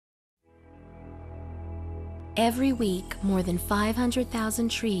Every week, more than 500,000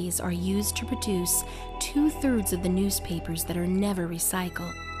 trees are used to produce 2/3 of the newspapers that are never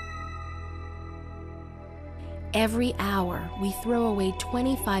recycled. Every hour, we throw away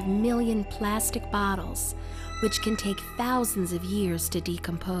 25 million plastic bottles, which can take thousands of years to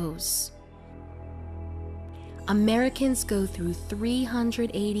decompose. Americans go through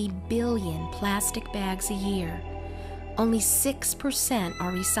 380 billion plastic bags a year. Only 6%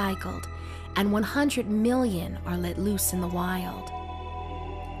 are recycled, and 100 million are let loose in the wild.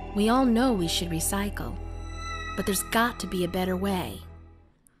 We all know we should recycle, but there's got to be a better way.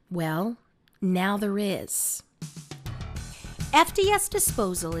 Well, now there is. FDS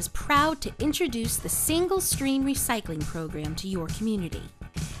Disposal is proud to introduce the single-stream recycling program to your community.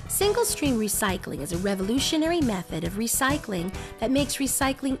 Single-stream recycling is a revolutionary method of recycling that makes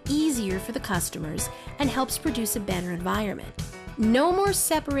recycling easier for the customers and helps produce a better environment. No more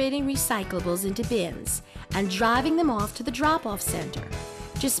separating recyclables into bins and driving them off to the drop-off center.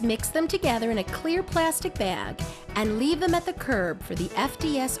 Just mix them together in a clear plastic bag and leave them at the curb for the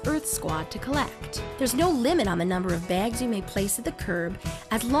FDS Earth Squad to collect. There's no limit on the number of bags you may place at the curb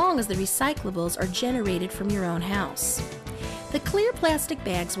as long as the recyclables are generated from your own house. The clear plastic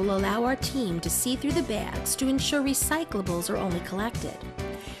bags will allow our team to see through the bags to ensure recyclables are only collected.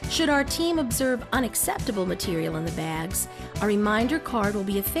 Should our team observe unacceptable material in the bags, a reminder card will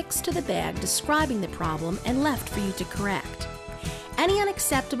be affixed to the bag describing the problem and left for you to correct. Any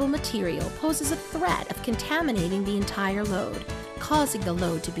unacceptable material poses a threat of contaminating the entire load, causing the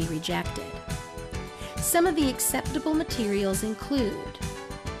load to be rejected. Some of the acceptable materials include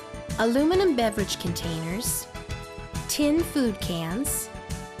aluminum beverage containers, tin food cans,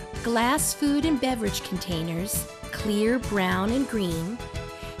 glass food and beverage containers, clear, brown, and green,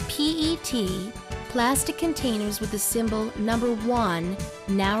 PET, plastic containers with the symbol number 1,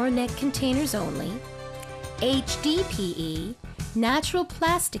 narrow neck containers only, HDPE, natural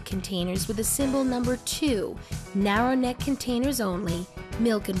plastic containers with the symbol number 2, narrow neck containers only,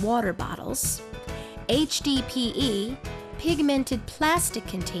 milk and water bottles, HDPE, pigmented plastic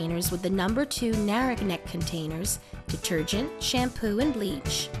containers with the number 2 narrow neck containers, detergent, shampoo, and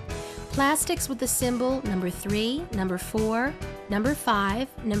bleach, plastics with the symbol number 3, number 4, number 5,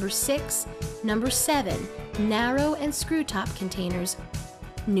 number 6, number 7, narrow and screw top containers,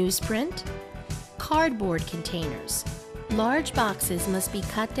 newsprint, cardboard containers. Large boxes must be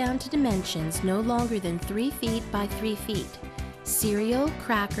cut down to dimensions no longer than 3 feet by 3 feet. Cereal,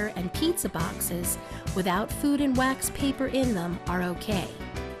 cracker, and pizza boxes without food and wax paper in them are okay.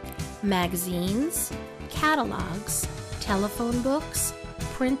 Magazines, catalogs, telephone books,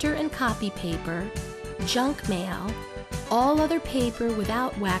 printer and copy paper, junk mail, all other paper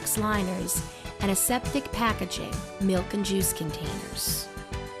without wax liners, and aseptic packaging, milk and juice containers.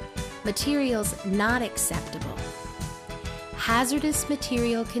 Materials not acceptable: hazardous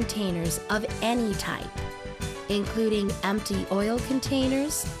material containers of any type, including empty oil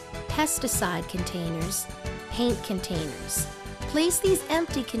containers, pesticide containers, paint containers. Place these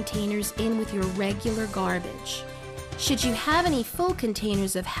empty containers in with your regular garbage. Should you have any full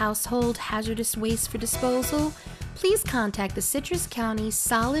containers of household hazardous waste for disposal, please contact the Citrus County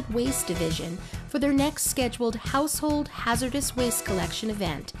Solid Waste Division for their next scheduled Household Hazardous Waste Collection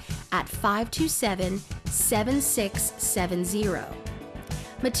event at 527-7670.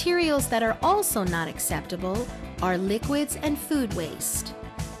 Materials that are also not acceptable are liquids and food waste,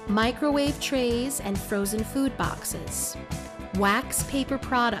 microwave trays and frozen food boxes, wax paper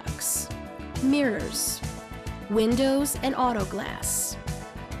products, mirrors, windows and auto glass,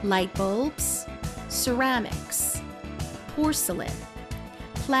 light bulbs, ceramics, porcelain,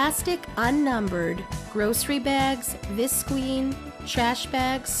 plastic unnumbered grocery bags, visqueen, trash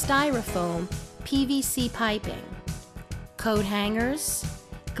bags, styrofoam, PVC piping, coat hangers,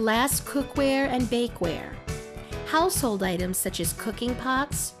 glass cookware and bakeware, household items such as cooking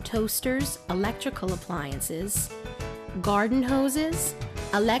pots, toasters, electrical appliances, garden hoses,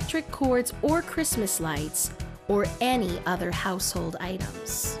 electric cords or Christmas lights, or any other household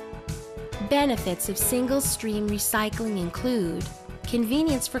items. Benefits of single-stream recycling include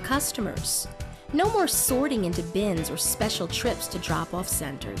convenience for customers, no more sorting into bins or special trips to drop-off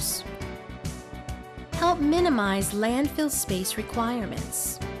centers. Help minimize landfill space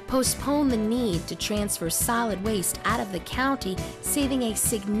requirements. Postpone the need to transfer solid waste out of the county, saving a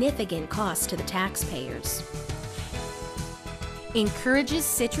significant cost to the taxpayers. Encourages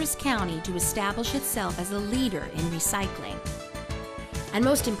Citrus County to establish itself as a leader in recycling. And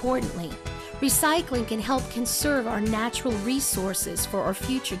most importantly, recycling can help conserve our natural resources for our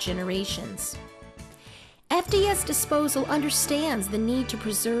future generations. FDS Disposal understands the need to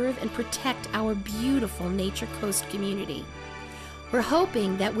preserve and protect our beautiful Nature Coast community. We're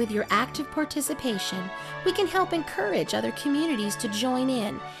hoping that with your active participation, we can help encourage other communities to join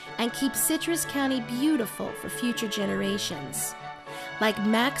in and keep Citrus County beautiful for future generations. Like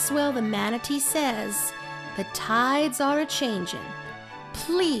Maxwell the manatee says, the tides are a-changin'.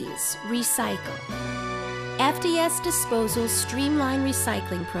 Please recycle. FDS Disposal's streamlined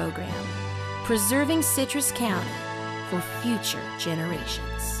recycling program, preserving Citrus County for future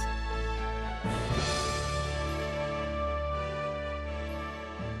generations.